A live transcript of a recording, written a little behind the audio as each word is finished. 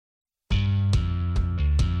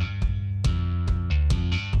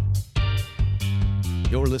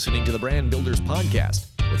You're listening to the Brand Builders Podcast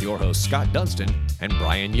with your hosts Scott Dunston and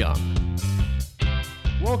Brian Young.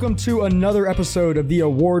 Welcome to another episode of the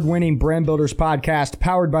award-winning Brand Builders Podcast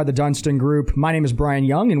powered by the Dunston Group. My name is Brian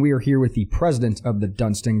Young, and we are here with the president of the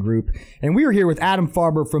Dunston Group. And we are here with Adam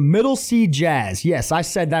Farber from Middle C Jazz. Yes, I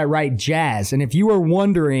said that right, jazz. And if you are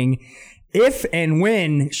wondering if and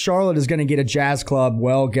when Charlotte is going to get a jazz club,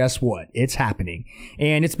 well, guess what? It's happening.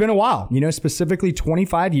 And it's been a while, specifically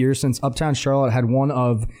 25 years since Uptown Charlotte had one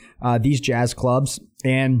of these jazz clubs.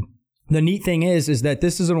 And the neat thing is that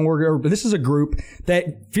this is a group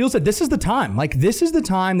that feels that this is the time. Like, this is the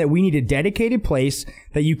time that we need a dedicated place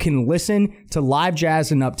that you can listen to live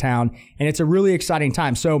jazz in Uptown, and it's a really exciting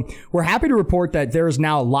time. So we're happy to report that there is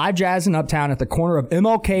now live jazz in Uptown at the corner of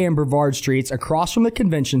MLK and Brevard Streets across from the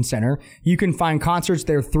Convention Center. You can find concerts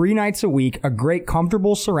there 3 nights a week, a great,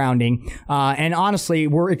 comfortable surrounding. And honestly,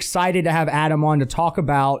 we're excited to have Adam on to talk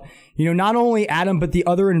about not only Adam, but the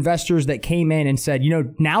other investors that came in and said,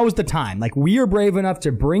 now is the time. Like, we are brave enough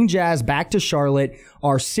to bring jazz back to Charlotte.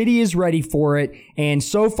 Our city is ready for it. And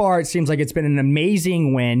so far, it seems like it's been an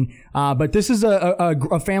amazing win. But this is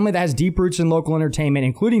a family that has deep roots in local entertainment,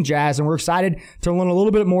 including jazz. And we're excited to learn a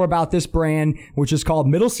little bit more about this brand, which is called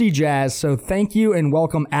Middle C Jazz. So thank you and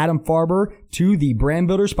welcome Adam Farber to the Brand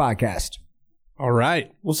Builders Podcast. All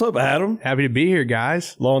right. What's up, Adam? Happy to be here,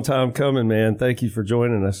 guys. Long time coming, man. Thank you for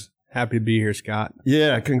joining us. Happy to be here, Scott.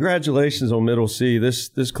 Yeah, congratulations on Middle C.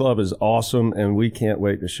 This club is awesome, and we can't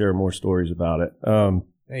wait to share more stories about it.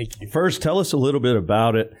 Thank you. First, tell us a little bit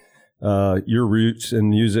about it, your roots in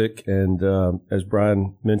music, and as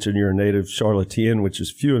Brian mentioned, you're a native Charlottean, which is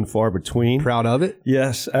few and far between. Proud of it?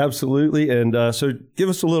 Yes, absolutely. And so give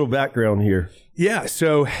us a little background here. Yeah,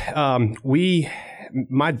 so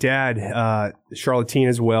my dad, Charlottean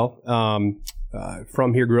as well,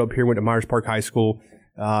 from here, grew up here, went to Myers Park High School.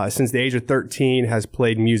 Since the age of 13, has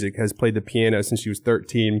played music, has played the piano since he was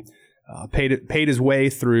 13, paid his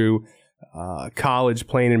way through college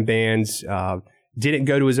playing in bands, didn't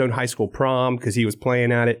go to his own high school prom because he was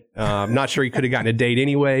playing at it. Not sure he could have gotten a date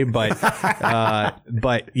anyway, but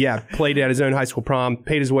yeah, played at his own high school prom,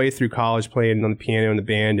 paid his way through college playing on the piano in the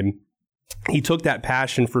band. And he took that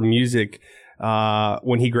passion for music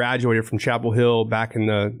when he graduated from Chapel Hill back in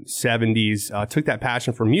the 70s, took that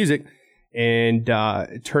passion for music and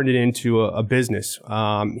turned it into a business.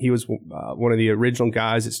 He was one of the original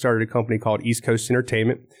guys that started a company called East Coast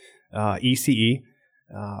Entertainment, ECE,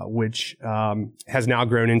 which has now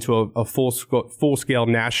grown into a full-scale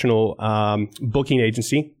national booking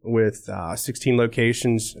agency with 16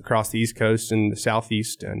 locations across the East Coast and the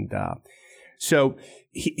Southeast. And so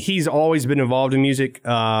he's always been involved in music.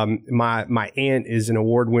 My aunt is an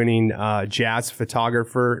award-winning jazz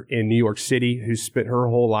photographer in New York City who spent her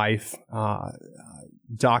whole life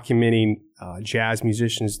documenting jazz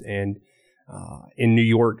musicians and in New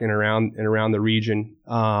York and around the region,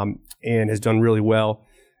 and has done really well.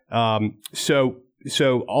 So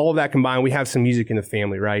all of that combined, we have some music in the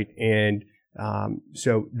family, right? And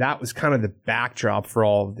so that was kind of the backdrop for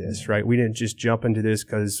all of this, right? We didn't just jump into this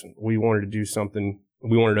because we wanted to do something.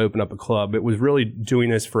 We wanted to open up a club. It was really doing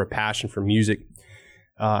this for a passion for music.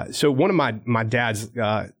 So one of my dad's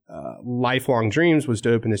lifelong dreams was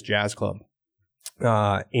to open this jazz club.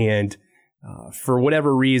 And for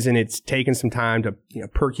whatever reason, it's taken some time to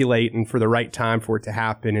percolate and for the right time for it to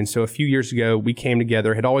happen. And so a few years ago, we came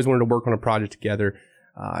together, had always wanted to work on a project together,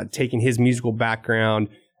 taking his musical background,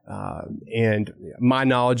 and my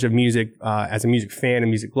knowledge of music as a music fan and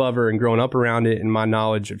music lover and growing up around it, and my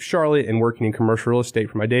knowledge of Charlotte and working in commercial real estate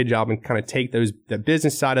for my day job, and kind of take the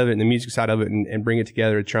business side of it and the music side of it and bring it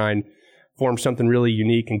together to try and form something really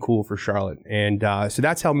unique and cool for Charlotte. And so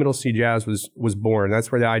that's how Middle C Jazz was born.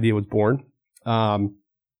 That's where the idea was born.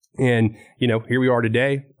 And here we are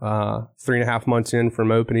today, 3.5 months in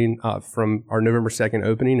from opening, from our November 2nd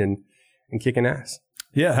opening, and kicking ass.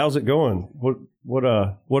 Yeah, how's it going? What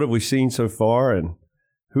have we seen so far, and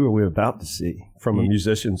who are we about to see from a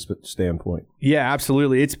musician's standpoint? Yeah,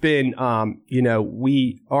 absolutely. It's been,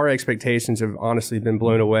 our expectations have honestly been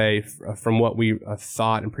blown away from what we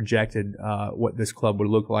thought and projected what this club would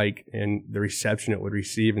look like and the reception it would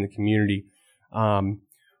receive in the community.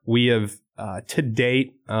 We have, to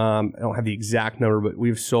date, I don't have the exact number, but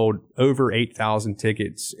we've sold over 8,000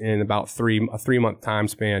 tickets in about a 3-month time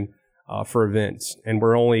span for events. And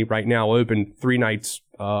we're only right now open 3 nights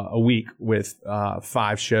a week with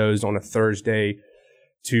 5 shows on a Thursday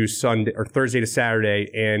to Sunday, or Thursday to Saturday,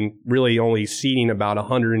 and really only seating about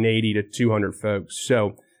 180 to 200 folks.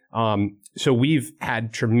 So we've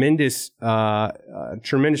had tremendous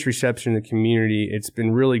reception in the community. It's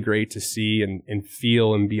been really great to see and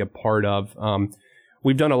feel and be a part of.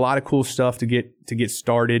 we've done a lot of cool stuff to get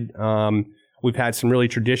started. We've had some really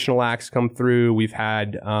traditional acts come through. We've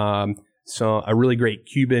had a really great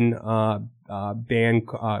Cuban band,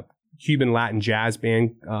 Cuban Latin jazz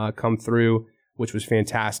band come through, which was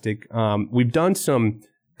fantastic. We've done some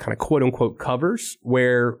kind of quote unquote covers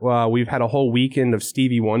where we've had a whole weekend of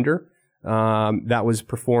Stevie Wonder that was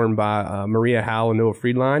performed by Maria Howell and Noah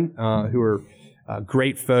Friedline, who are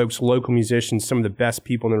great folks, local musicians, some of the best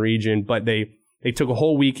people in the region. But they took a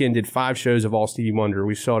whole weekend, did 5 shows of all Stevie Wonder.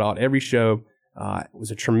 We sold out every show. It was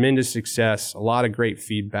a tremendous success, a lot of great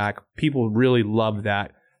feedback. People really loved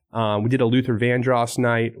that. We did a Luther Vandross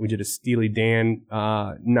night. We did a Steely Dan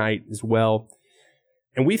night as well.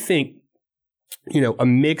 And we think, a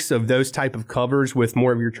mix of those type of covers with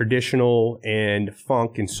more of your traditional and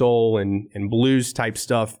funk and soul and blues type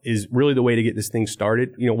stuff is really the way to get this thing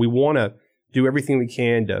started. We want to do everything we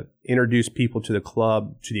can to introduce people to the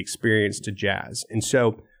club, to the experience, to jazz. And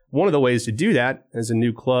so one of the ways to do that as a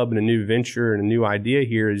new club and a new venture and a new idea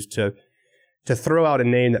here is to throw out a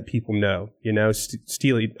name that people know.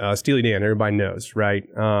 Steely Dan, everybody knows, right?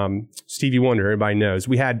 Stevie Wonder, everybody knows.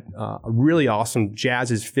 We had a really awesome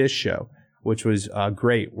Jazz's Fish show, which was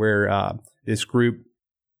great, where this group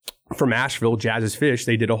from Asheville, Jazz's Fish,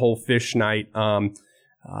 they did a whole fish night,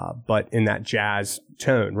 but in that jazz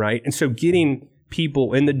tone, right? And so getting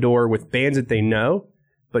people in the door with bands that they know,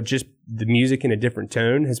 but just the music in a different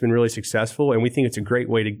tone has been really successful. And we think it's a great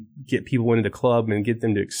way to get people into the club and get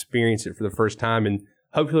them to experience it for the first time. And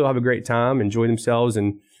hopefully they'll have a great time, enjoy themselves,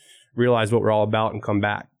 and realize what we're all about and come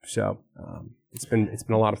back. So it's been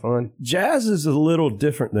a lot of fun. Jazz is a little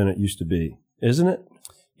different than it used to be, isn't it?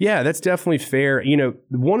 Yeah, that's definitely fair.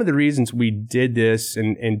 One of the reasons we did this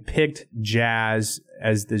and picked jazz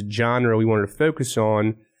as the genre we wanted to focus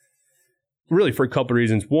on, really for a couple of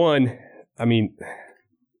reasons. One,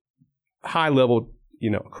 high level,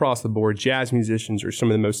 across the board, jazz musicians are some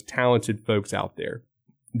of the most talented folks out there.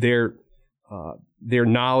 Their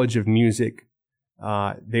knowledge of music,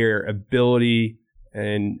 their ability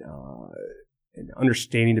and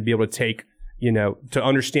understanding to be able to take, to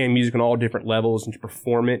understand music on all different levels and to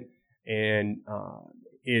perform it, and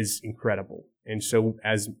is incredible. And so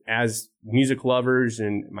as music lovers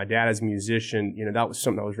and my dad as a musician, that was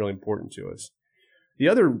something that was really important to us. The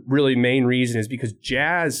other really main reason is because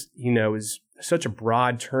jazz, is such a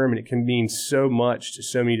broad term, and it can mean so much to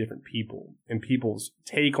so many different people, and people's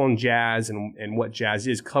take on jazz and what jazz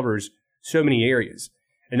is covers so many areas.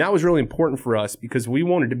 And that was really important for us because we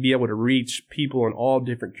wanted to be able to reach people in all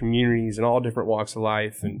different communities and all different walks of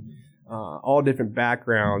life and all different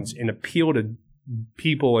backgrounds, and appeal to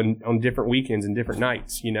people on different weekends and different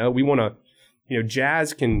nights. We want to,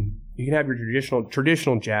 jazz you can have your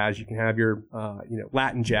traditional jazz, you can have your,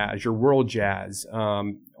 Latin jazz, your world jazz,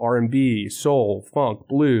 R&B, soul, funk,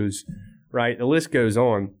 blues, right? The list goes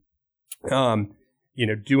on.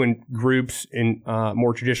 Doing groups in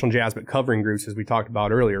more traditional jazz, but covering groups, as we talked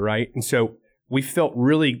about earlier, right? And so we felt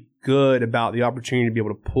really good about the opportunity to be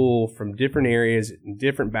able to pull from different areas and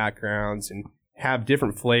different backgrounds and have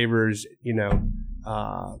different flavors,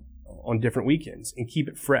 on different weekends, and keep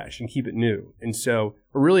it fresh and keep it new. And so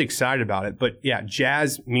we're really excited about it. But yeah,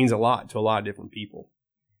 jazz means a lot to a lot of different people.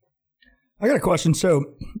 I got a question.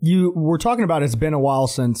 So you were talking about it's been a while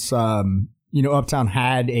since, Uptown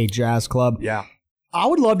had a jazz club. Yeah. I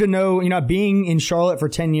would love to know, being in Charlotte for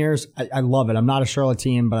 10 years, I love it. I'm not a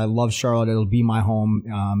Charlottean, but I love Charlotte. It'll be my home.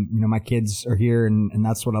 My kids are here, and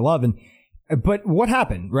that's what I love. But what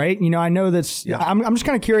happened, right? I know that's, yeah. I'm just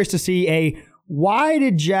kind of curious to see why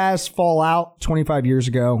did jazz fall out 25 years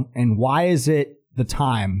ago, and why is it the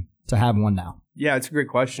time to have one now? Yeah, it's a great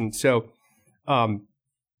question. So, the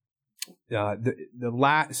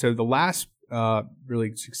last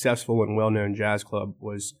really successful and well-known jazz club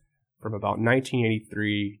was from about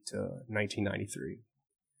 1983 to 1993.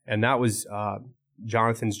 And that was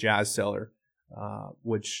Jonathan's Jazz Cellar,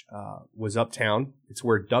 which was uptown. It's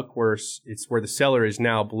where the cellar is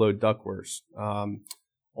now below Duckworth's on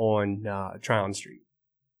Tryon Street.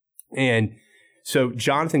 And so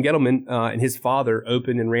Jonathan Gettleman and his father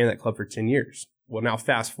opened and ran that club for 10 years. Well, now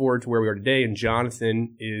fast forward to where we are today, and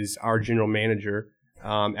Jonathan is our general manager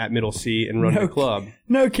at Middle C and running the club.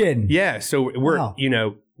 No kidding. Yeah, so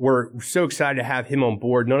we're so excited to have him on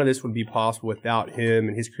board. None of this would be possible without him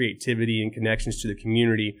and his creativity and connections to the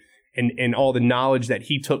community and all the knowledge that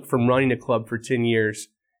he took from running a club for 10 years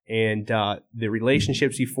and the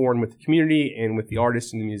relationships he formed with the community and with the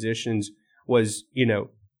artists and the musicians was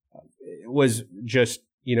just,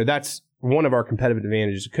 that's one of our competitive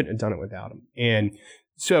advantages. Couldn't have done it without him. And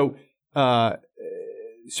so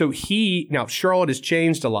now Charlotte has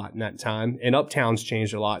changed a lot in that time, and Uptown's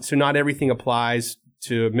changed a lot. So not everything applies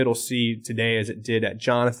to Middle C today as it did at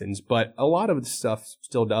Jonathan's, but a lot of the stuff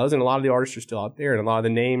still does, and a lot of the artists are still out there, and a lot of the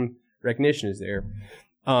name recognition is there.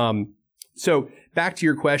 So back to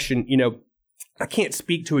your question, I can't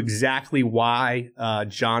speak to exactly why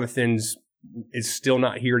Jonathan's is still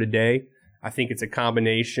not here today. I think it's a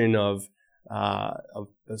combination of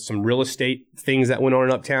some real estate things that went on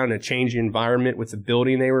in Uptown, and a changing environment with the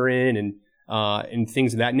building they were in, and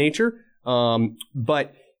things of that nature.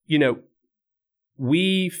 But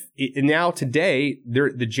now today,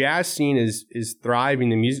 the jazz scene is thriving.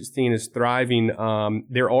 The music scene is thriving.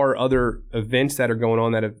 There are other events that are going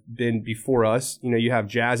on that have been before us. You have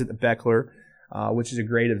Jazz at the Beckler, which is a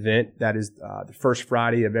great event. That is the first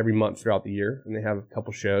Friday of every month throughout the year, and they have a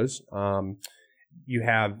couple shows. You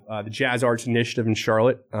have the Jazz Arts Initiative in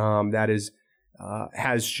Charlotte that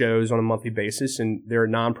has shows on a monthly basis, and they're a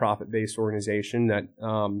nonprofit-based organization that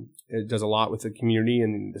it does a lot with the community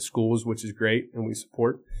and the schools, which is great, and we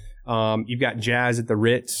support. You've got Jazz at the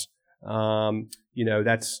Ritz.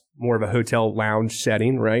 That's more of a hotel lounge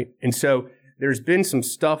setting, right? And so there's been some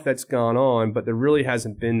stuff that's gone on, but there really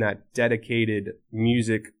hasn't been that dedicated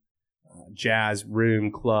music jazz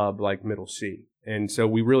room club like Middle C. And so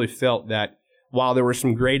we really felt that while there were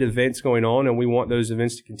some great events going on, and we want those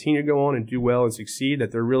events to continue to go on and do well and succeed,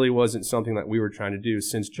 that there really wasn't something that we were trying to do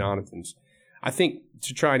since Jonathan's. I think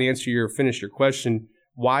to try and finish your question,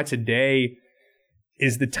 why today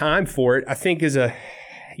is the time for it? I think there's a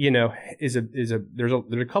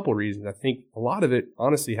couple of reasons. I think a lot of it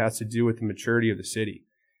honestly has to do with the maturity of the city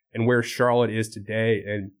and where Charlotte is today,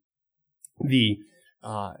 and the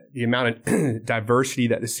amount of diversity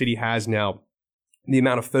that the city has now. The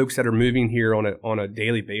amount of folks that are moving here on a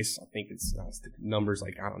daily basis, I think it's the numbers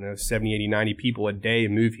 70, 80, 90 people a day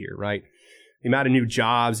move here, right? The amount of new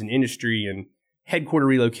jobs and industry and headquarter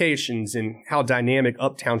relocations, and how dynamic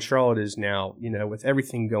Uptown Charlotte is now, with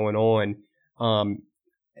everything going on.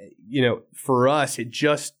 For us,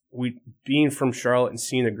 being from Charlotte and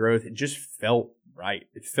seeing the growth, it just felt right.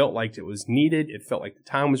 It felt like it was needed. It felt like the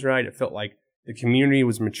time was right. It felt like the community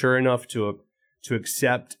was mature enough to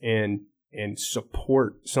accept and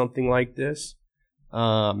support something like this.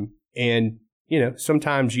 Sometimes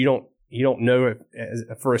you don't know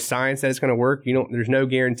for a science that it's going to work. There's no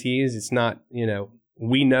guarantees. It's not,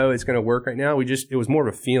 we know it's going to work right now. It was more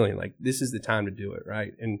of a feeling like this is the time to do it.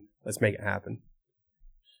 Right. And let's make it happen.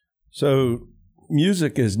 So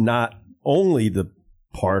music is not only the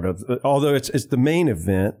part of, although it's the main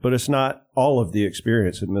event, but it's not all of the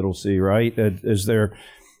experience at Middle C, right?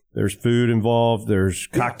 There's food involved. There's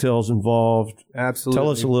cocktails involved. Absolutely.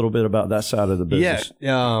 Tell us a little bit about that side of the business.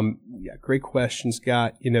 Yeah. Great question,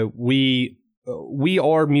 Scott. We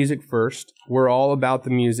are music first. We're all about the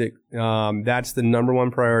music. That's the number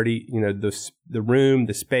one priority. The room,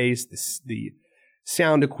 the space, the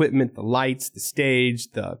sound equipment, the lights, the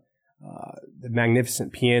stage, the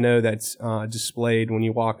magnificent piano that's displayed when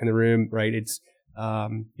you walk in the room. Right. It's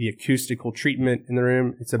the acoustical treatment in the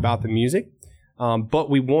room. It's about the music. But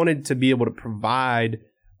we wanted to be able to provide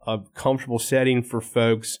a comfortable setting for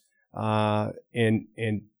folks and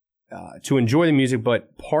to enjoy the music.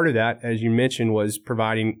 But part of that, as you mentioned, was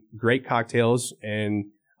providing great cocktails and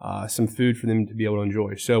some food for them to be able to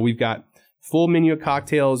enjoy. So we've got full menu of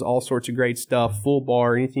cocktails, all sorts of great stuff, full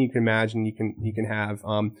bar, anything you can imagine you can have.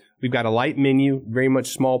 We've got a light menu, very much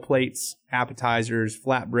small plates, appetizers,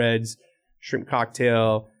 flatbreads, shrimp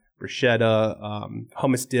cocktail, bruschetta,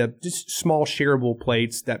 hummus dip, just small shareable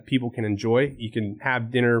plates that people can enjoy. You can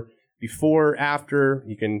have dinner before, after.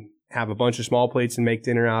 You can have a bunch of small plates and make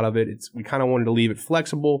dinner out of it. We kind of wanted to leave it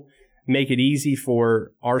flexible, make it easy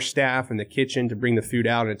for our staff in the kitchen to bring the food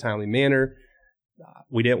out in a timely manner.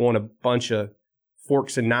 We didn't want a bunch of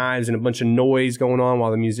forks and knives and a bunch of noise going on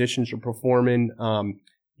while the musicians are performing.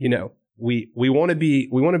 We want to be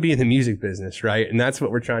in the music business, right? And that's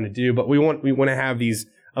what we're trying to do. But we want to have these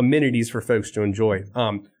amenities for folks to enjoy.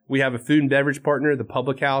 We have a food and beverage partner, the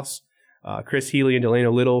Public House, Chris Healy and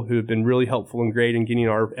Delano Little, who have been really helpful and great in getting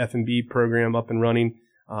our F&B program up and running.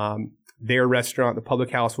 Their restaurant, the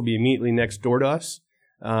Public House, will be immediately next door to us,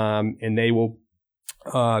 and they will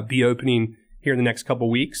be opening here in the next couple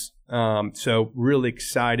weeks. So really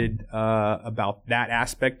excited about that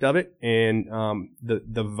aspect of it, and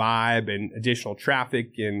the vibe and additional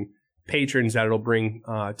traffic and patrons that it'll bring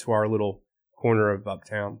to our little corner of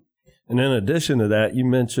Uptown. And in addition to that, you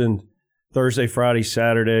mentioned Thursday, Friday,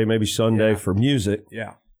 Saturday, maybe Sunday for music.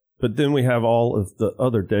 Yeah. But then we have all of the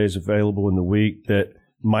other days available in the week that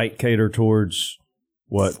might cater towards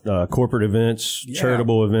corporate events,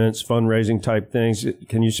 charitable events, fundraising type things.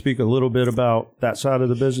 Can you speak a little bit about that side of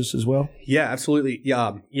the business as well? Yeah, absolutely.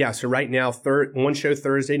 Yeah. So right now, one show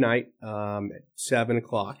Thursday night at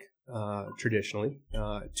 7:00 traditionally.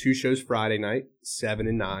 2 shows Friday night, 7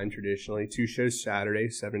 and 9 traditionally. 2 shows Saturday,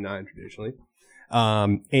 7 and 9 traditionally.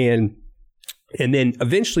 And then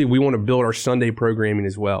eventually we want to build our Sunday programming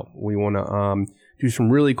as well. We want to do some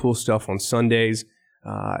really cool stuff on Sundays.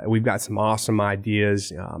 We've got some awesome ideas,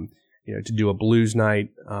 to do a blues night,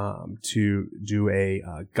 to do a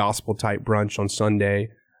gospel type brunch on Sunday,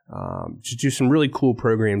 to do some really cool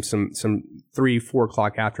programs, some 3-4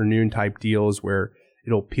 o'clock afternoon type deals where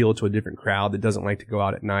it'll appeal to a different crowd that doesn't like to go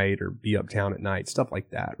out at night or be uptown at night, stuff like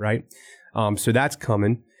that, right? So that's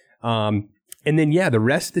coming. And then, the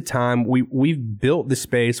rest of the time, we've built the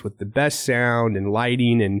space with the best sound and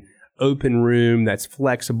lighting and open room that's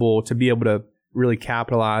flexible to be able to really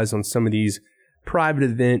capitalize on some of these private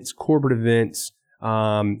events, corporate events,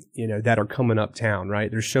 that are coming uptown, right?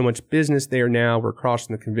 There's so much business there now. We're across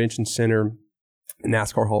from the convention center, the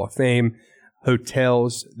NASCAR Hall of Fame,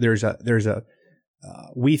 hotels.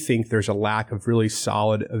 We think there's a lack of really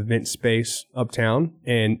solid event space uptown,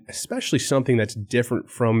 and especially something that's different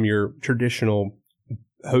from your traditional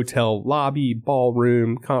hotel lobby,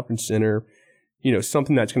 ballroom, conference center,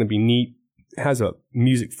 something that's going to be neat, has a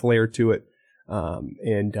music flair to it.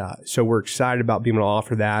 So we're excited about being able to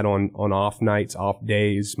offer that on off nights, off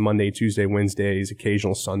days, Monday, Tuesday, Wednesdays,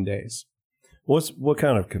 occasional Sundays. What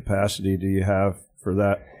kind of capacity do you have for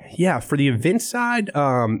that? Yeah, for the event side,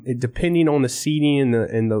 depending on the seating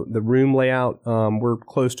and the room layout, we're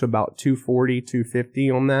close to about 240,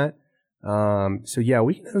 250 on that.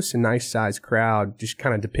 We can host a nice sized crowd, just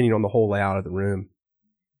kind of depending on the whole layout of the room.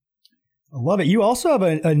 I love it. You also have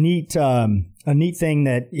a neat thing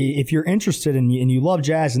that if you're interested and you love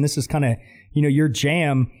jazz and this is kind of, your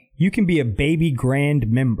jam, you can be a Baby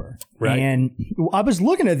Grand member. Right. And I was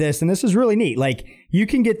looking at this and this is really neat. Like you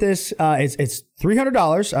can get this, it's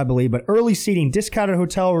 $300, I believe, but early seating, discounted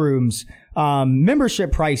hotel rooms,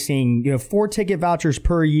 membership pricing, 4 ticket vouchers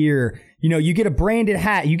per year. You get a branded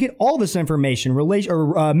hat. You get all this information,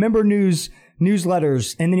 member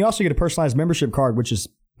newsletters. And then you also get a personalized membership card, which is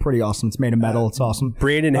pretty awesome. It's made of metal. It's awesome.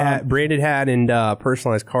 Branded hat and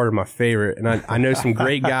personalized card are my favorite. And I know some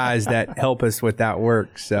great guys that help us with that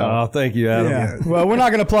work. So thank you, Adam. Yeah. Well, we're not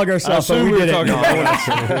going to plug ourselves, but we did it.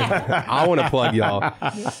 I want to plug y'all.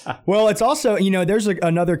 Well, it's also, there's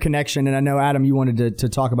another connection. And I know, Adam, you wanted to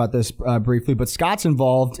talk about this briefly, but Scott's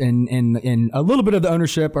involved in a little bit of the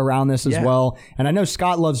ownership around this as well. And I know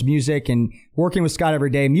Scott loves music, and working with Scott every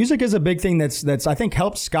day. Music is a big thing that's I think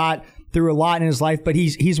helped Scott through a lot in his life, but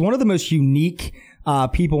he's one of the most unique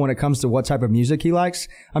people when it comes to what type of music he likes.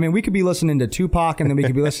 I mean, we could be listening to Tupac, and then we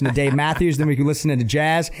could be listening to Dave Matthews, then we could listen to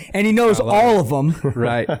jazz, and he knows all of them.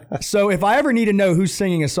 Right. So if I ever need to know who's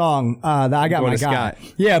singing a song, I got my guy. Scott.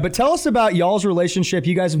 Yeah, but tell us about y'all's relationship.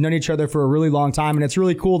 You guys have known each other for a really long time, and it's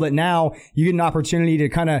really cool that now you get an opportunity to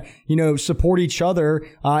kind of, support each other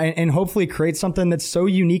and hopefully create something that's so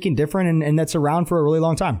unique and different and that's around for a really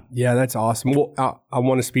long time. Yeah, that's awesome. Well, I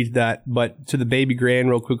want to speak to that, but to the Baby Grand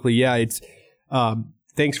real quickly. Yeah, it's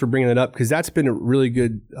thanks for bringing that up, because that's been a really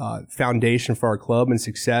good foundation for our club and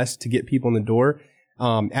success to get people in the door.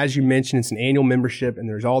 As you mentioned, it's an annual membership, and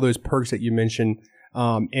there's all those perks that you mentioned.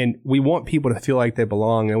 And we want people to feel like they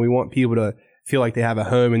belong, and we want people to feel like they have a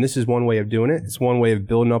home. And this is one way of doing it. It's one way of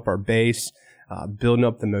building up our base, building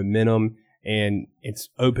up the momentum. And it's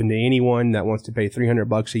open to anyone that wants to pay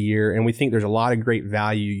 $300 a year. And we think there's a lot of great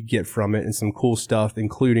value you get from it and some cool stuff,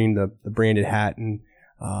 including the branded hat and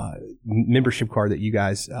membership card that you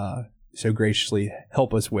guys so graciously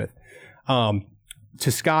help us with. To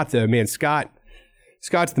Scott, though, man,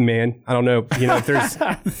 Scott's the man. I don't know, if there's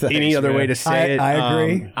any other way to say it. I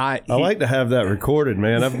agree. I like to have that recorded,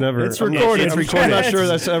 man. I've never. It's recorded. I'm not sure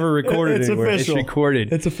that's ever recorded anywhere. Official. It's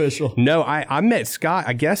recorded. It's official. No, I met Scott,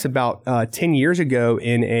 I guess, about 10 years ago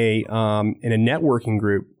in a networking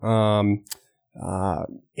group,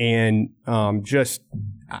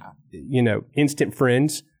 instant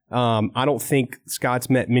friends. I don't think Scott's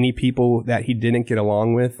met many people that he didn't get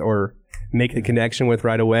along with or make the connection with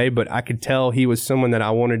right away, but I could tell he was someone that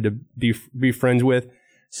I wanted to be friends with,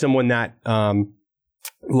 someone that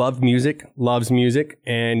loves music,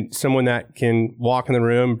 and someone that can walk in the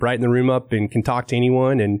room, brighten the room up, and can talk to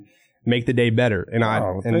anyone and make the day better. And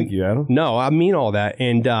thank you, Adam. No, I mean all that.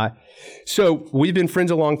 And so we've been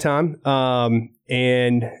friends a long time,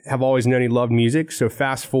 and have always known he loved music. So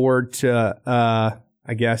fast forward to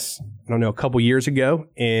a couple years ago,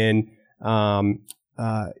 and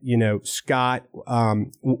Scott,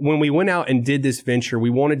 when we went out and did this venture, we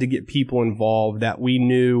wanted to get people involved that we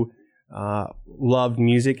knew loved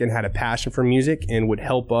music and had a passion for music and would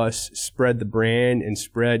help us spread the brand and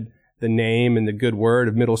spread the name and the good word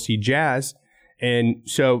of Middle C Jazz. And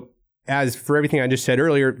so, as for everything I just said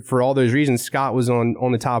earlier, for all those reasons, Scott was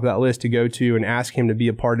on the top of that list to go to and ask him to be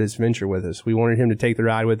a part of this venture with us. We wanted him to take the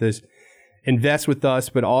ride with us, invest with us,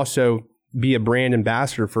 but also be a brand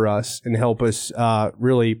ambassador for us and help us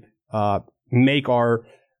really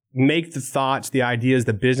make the thoughts, the ideas,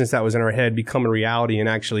 the business that was in our head become a reality and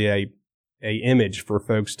actually a image for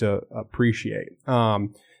folks to appreciate.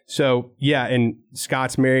 So yeah, and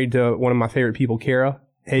Scott's married to one of my favorite people, Kara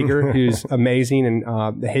Hager, who's amazing, and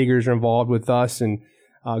the Hagers are involved with us and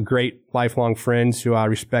great lifelong friends who I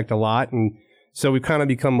respect a lot, and so we've kind of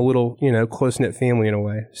become a little, close-knit family in a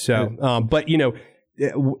way. So, but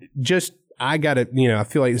I gotta, I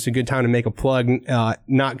feel like it's a good time to make a plug,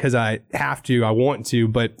 not because I have to, I want to,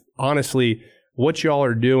 but honestly, what y'all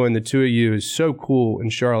are doing, the two of you, is so cool in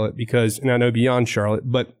Charlotte because, and I know beyond Charlotte,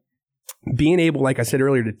 but being able, like I said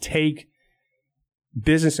earlier, to take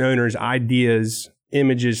business owners' ideas,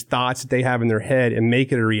 images, thoughts that they have in their head and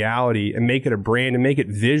make it a reality and make it a brand and make it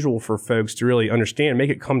visual for folks to really understand, make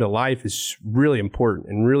it come to life is really important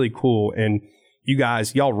and really cool. And you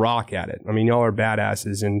guys, y'all rock at it. I mean, y'all are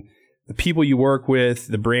badasses, and the people you work with,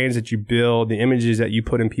 the brands that you build, the images that you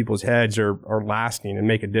put in people's heads are lasting and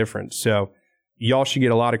make a difference. So y'all should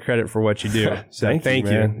get a lot of credit for what you do. So thank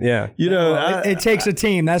you. Man. Yeah. It takes a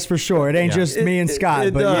team, that's for sure. It ain't just me and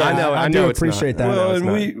Scott, but yeah, I do appreciate that. Well,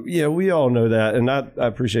 and we all know that, and I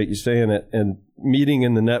appreciate you saying it. And meeting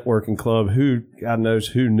in the networking club, God knows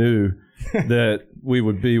who knew that we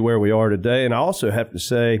would be where we are today. And I also have to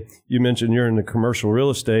say, you mentioned you're in the commercial real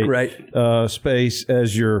estate space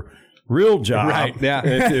as your real job, right? Yeah,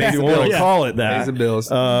 if you want to call it that. Pays the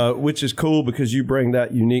bills. Which is cool because you bring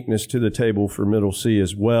that uniqueness to the table for Middle C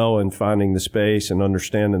as well, and finding the space and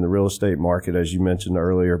understanding the real estate market, as you mentioned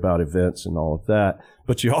earlier about events and all of that.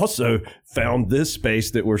 But you also found this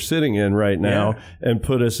space that we're sitting in right now and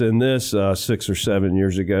put us in this 6 or 7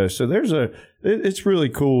 years ago. So it's really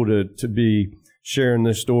cool to be sharing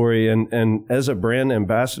this story. And as a brand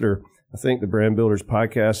ambassador, I think the Brand Builders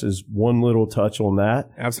podcast is one little touch on that.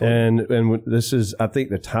 Absolutely. And this is, I think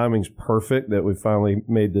the timing's perfect that we finally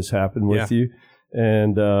made this happen with you,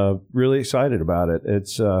 and really excited about it.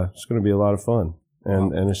 It's going to be a lot of fun.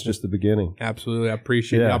 And it's just the beginning. Absolutely. I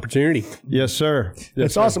appreciate the opportunity. Yes, sir.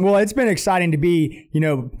 It's awesome. Well, it's been exciting to be,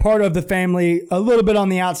 part of the family, a little bit on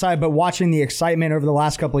the outside, but watching the excitement over the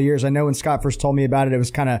last couple of years. I know when Scott first told me about it, it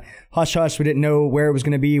was kind of hush-hush. We didn't know where it was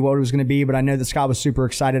going to be, what it was going to be, but I know that Scott was super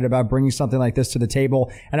excited about bringing something like this to the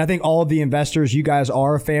table. And I think all of the investors, you guys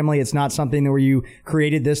are a family. It's not something where you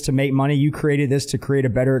created this to make money. You created this to create a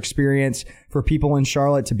better experience for people in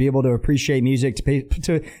Charlotte to be able to appreciate music,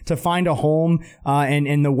 to find a home,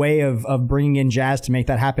 and the way of bringing in jazz to make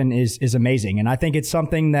that happen is amazing. And I think it's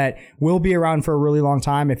something that will be around for a really long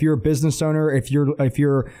time. If you're a business owner, if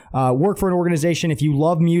you're work for an organization, if you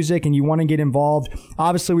love music and you want to get involved,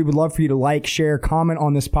 obviously we would love for you to like, share, comment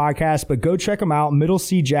on this podcast, but go check them out,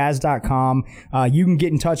 middlecjazz.com. You can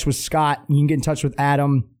get in touch with Scott. You can get in touch with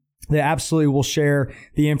Adam. They absolutely will share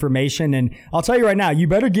the information. And I'll tell you right now, you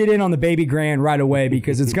better get in on the baby grand right away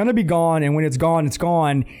because it's going to be gone. And when it's gone, it's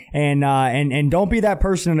gone. And don't be that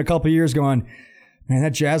person in a couple of years going, man,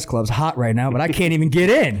 that jazz club's hot right now, but I can't even get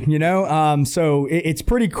in, So it's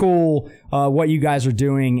pretty cool, what you guys are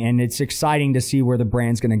doing, and it's exciting to see where the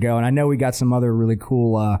brand's going to go. And I know we got some other really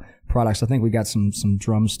cool, products. I think we got some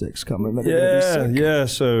drumsticks coming. Yeah.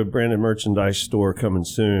 So branded merchandise store coming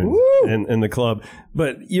soon in the club.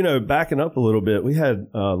 But, backing up a little bit, we had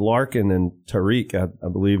Larkin and Tariq, I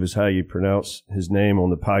believe is how you pronounce his name,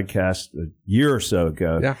 on the podcast a year or so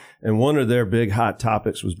ago. Yeah. And one of their big hot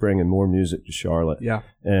topics was bringing more music to Charlotte. Yeah.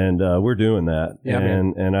 And we're doing that. Yeah,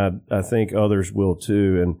 and I think others will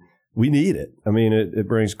too. And we need it. I mean, it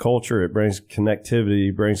brings culture, it brings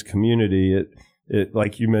connectivity, it brings community. It,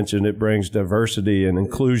 like you mentioned, it brings diversity and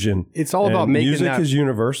inclusion. It's all about making music is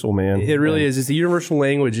universal, man. It really is. It's a universal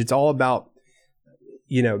language. It's all about,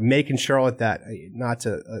 making Charlotte that, not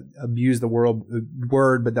to abuse the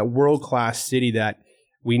word, but that world-class city that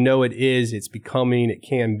we know it is, it's becoming, it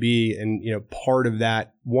can be. And, part of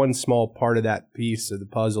that, one small part of that piece of the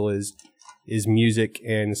puzzle is music,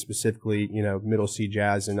 and specifically, Middle C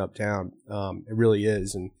Jazz in Uptown. It really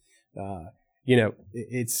is. And,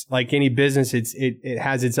 it's like any business. It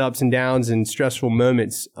has its ups and downs and stressful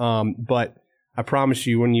moments. But I promise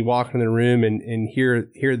you, when you walk into the room and hear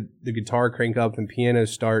the guitar crank up and piano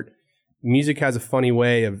start, music has a funny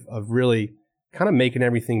way of really kind of making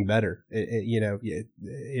everything better.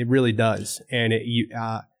 It really does. And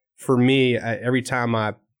for me, every time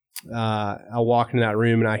I walk into that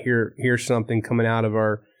room and I hear something coming out of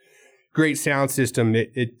our great sound system,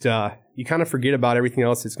 you kind of forget about everything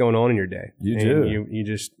else that's going on in your day. You do.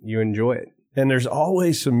 You enjoy it. And there's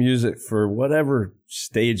always some music for whatever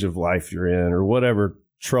stage of life you're in or whatever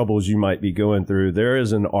troubles you might be going through. There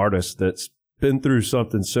is an artist that's been through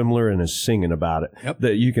something similar and is singing about it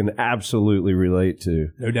that you can absolutely relate to.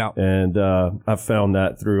 No doubt. And I've found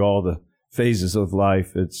that through all the phases of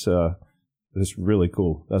life. It's really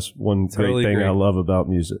cool. That's one great thing I love about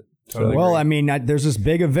music. Totally well, agree. I mean, there's this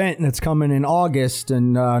big event that's coming in August,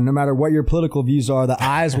 and no matter what your political views are, the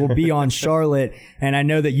eyes will be on Charlotte. And I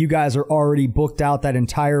know that you guys are already booked out that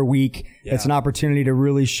entire week. Yeah. It's an opportunity to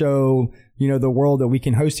really show, the world that we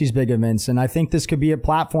can host these big events. And I think this could be a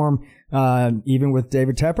platform, even with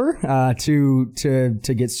David Tepper,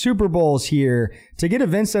 to get Super Bowls here, to get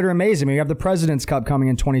events that are amazing. We have the President's Cup coming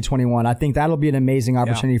in 2021. I think that'll be an amazing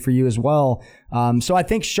opportunity for you as well. So I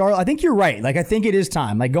think Charlotte, I think you're right. Like, I think it is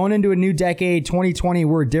time. Like, going into a new decade, 2020,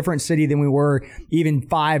 we're a different city than we were even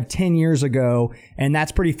 5-10 years ago. And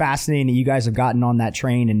that's pretty fascinating that you guys have gotten on that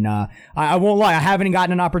train. And, I won't lie, I haven't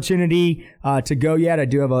gotten an opportunity, to go yet. I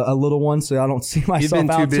do have a little one, so I don't see myself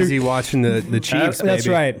out You've been too busy watching the Chiefs, baby. That's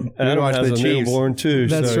right. Adam has a newborn too.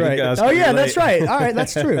 That's so right. That's right. All right,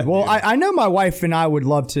 that's true. Well, I know my wife and I would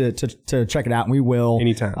love to check it out, and we will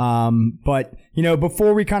anytime. But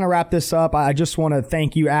before we kind of wrap this up, I just want to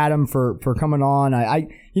thank you, Adam, for coming on.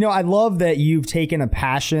 I love that you've taken a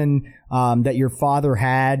passion that your father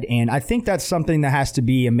had, and I think that's something that has to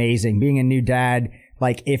be amazing. Being a new dad.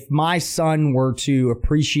 Like, if my son were to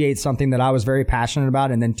appreciate something that I was very passionate about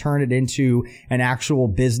and then turn it into an actual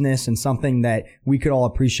business and something that we could all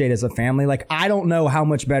appreciate as a family, like, I don't know how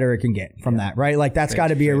much better it can get from that, right? Like, that's got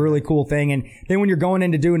to be a really cool thing. And then when you're going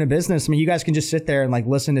into doing a business, I mean, you guys can just sit there and like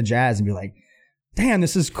listen to jazz and be like, damn,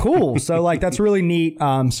 this is cool. So like, that's really neat.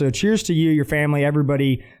 So cheers to you, your family,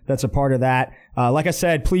 everybody that's a part of that. Like I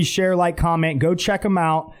said, please share, like, comment, go check them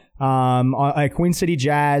out. At Queen City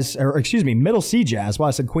Jazz, or excuse me, Middle C Jazz. Well,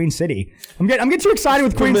 I said Queen City. I'm getting too excited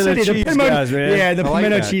with Queen City. The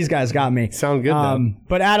pimento cheese guys got me. Sound good though.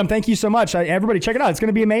 But Adam, thank you so much. Everybody check it out. It's going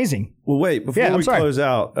to be amazing. Well, wait, before we close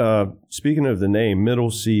out, speaking of the name,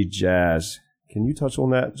 Middle C Jazz, can you touch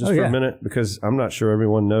on that just for a minute? Because I'm not sure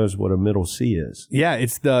everyone knows what a middle C is. Yeah,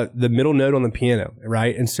 it's the middle note on the piano,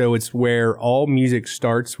 right? And so it's where all music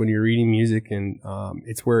starts when you're reading music, and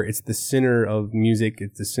it's the center of music.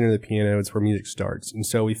 It's the center of the piano. It's where music starts. And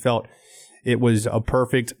so we felt it was a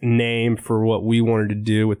perfect name for what we wanted to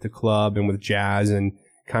do with the club and with jazz, and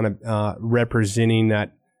kind of representing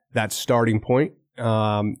that starting point,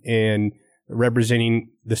 and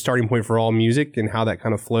representing the starting point for all music and how that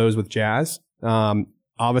kind of flows with jazz.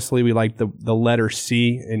 Obviously we like the letter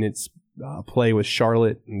C, and its play with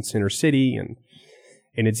Charlotte and Center City, and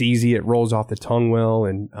it's easy. It rolls off the tongue well,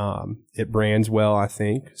 and it brands well, I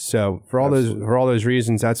think. So for all those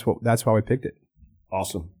reasons, that's why we picked it.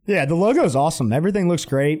 Awesome. Yeah, the logo is awesome. Everything looks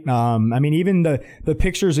great. I mean, even the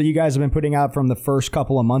pictures that you guys have been putting out from the first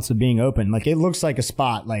couple of months of being open, like, it looks like a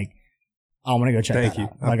spot. Like, I want to go check that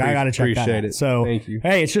out. Like, I got to check that out. So, thank you.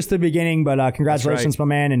 Hey, it's just the beginning, but congratulations, my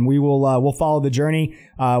man, and we will we'll follow the journey.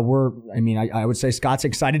 I would say Scott's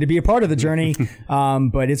excited to be a part of the journey,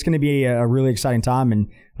 but it's going to be a really exciting time. And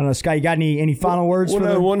I don't know, Scott, you got any final words? Well,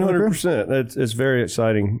 no, 100%. It's very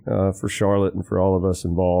exciting for Charlotte and for all of us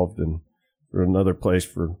involved, and for another place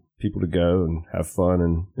for people to go and have fun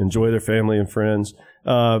and enjoy their family and friends.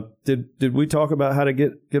 Did we talk about how to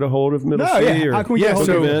get a hold of Middle C? Yeah. How can we get a hold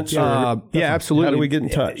of events? Absolutely. How do we get in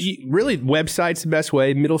touch? Really, website's the best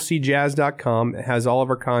way, middlecjazz.com. It has all of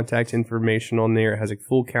our contact information on there. It has a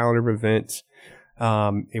full calendar of events,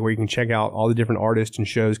 where you can check out all the different artists and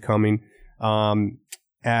shows coming.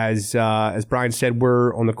 As Brian said,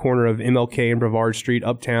 we're on the corner of MLK and Brevard Street,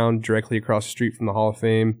 uptown, directly across the street from the Hall of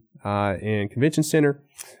Fame and Convention Center.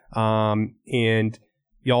 And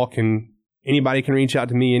anybody can reach out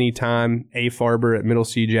to me anytime,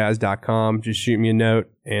 afarber@middlecjazz.com. Just shoot me a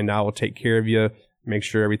note, and I will take care of you, make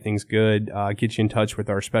sure everything's good, get you in touch with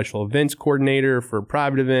our special events coordinator for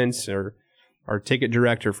private events, or our ticket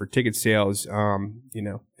director for ticket sales.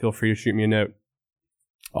 Feel free to shoot me a note.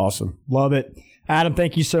 Awesome. Love it. Adam,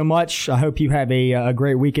 thank you so much. I hope you have a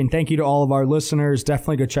great weekend. Thank you to all of our listeners.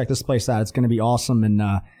 Definitely go check this place out. It's going to be awesome. And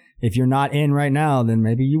if you're not in right now, then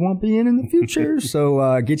maybe you won't be in the future.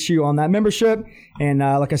 So get you on that membership. And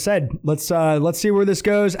like I said, let's see where this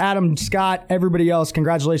goes. Adam, Scott, everybody else,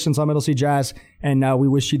 congratulations on Middle C Jazz. And we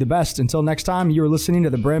wish you the best. Until next time, you're listening to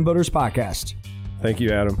the Brand Builders Podcast. Thank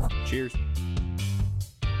you, Adam. Cheers.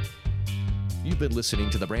 You've been listening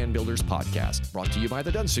to the Brand Builders Podcast, brought to you by the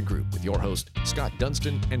Dunston Group with your host, Scott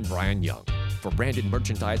Dunston and Brian Young. For branded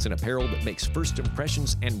merchandise and apparel that makes first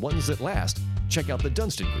impressions and ones that last, check out the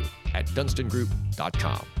Dunston Group at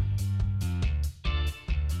dunstongroup.com.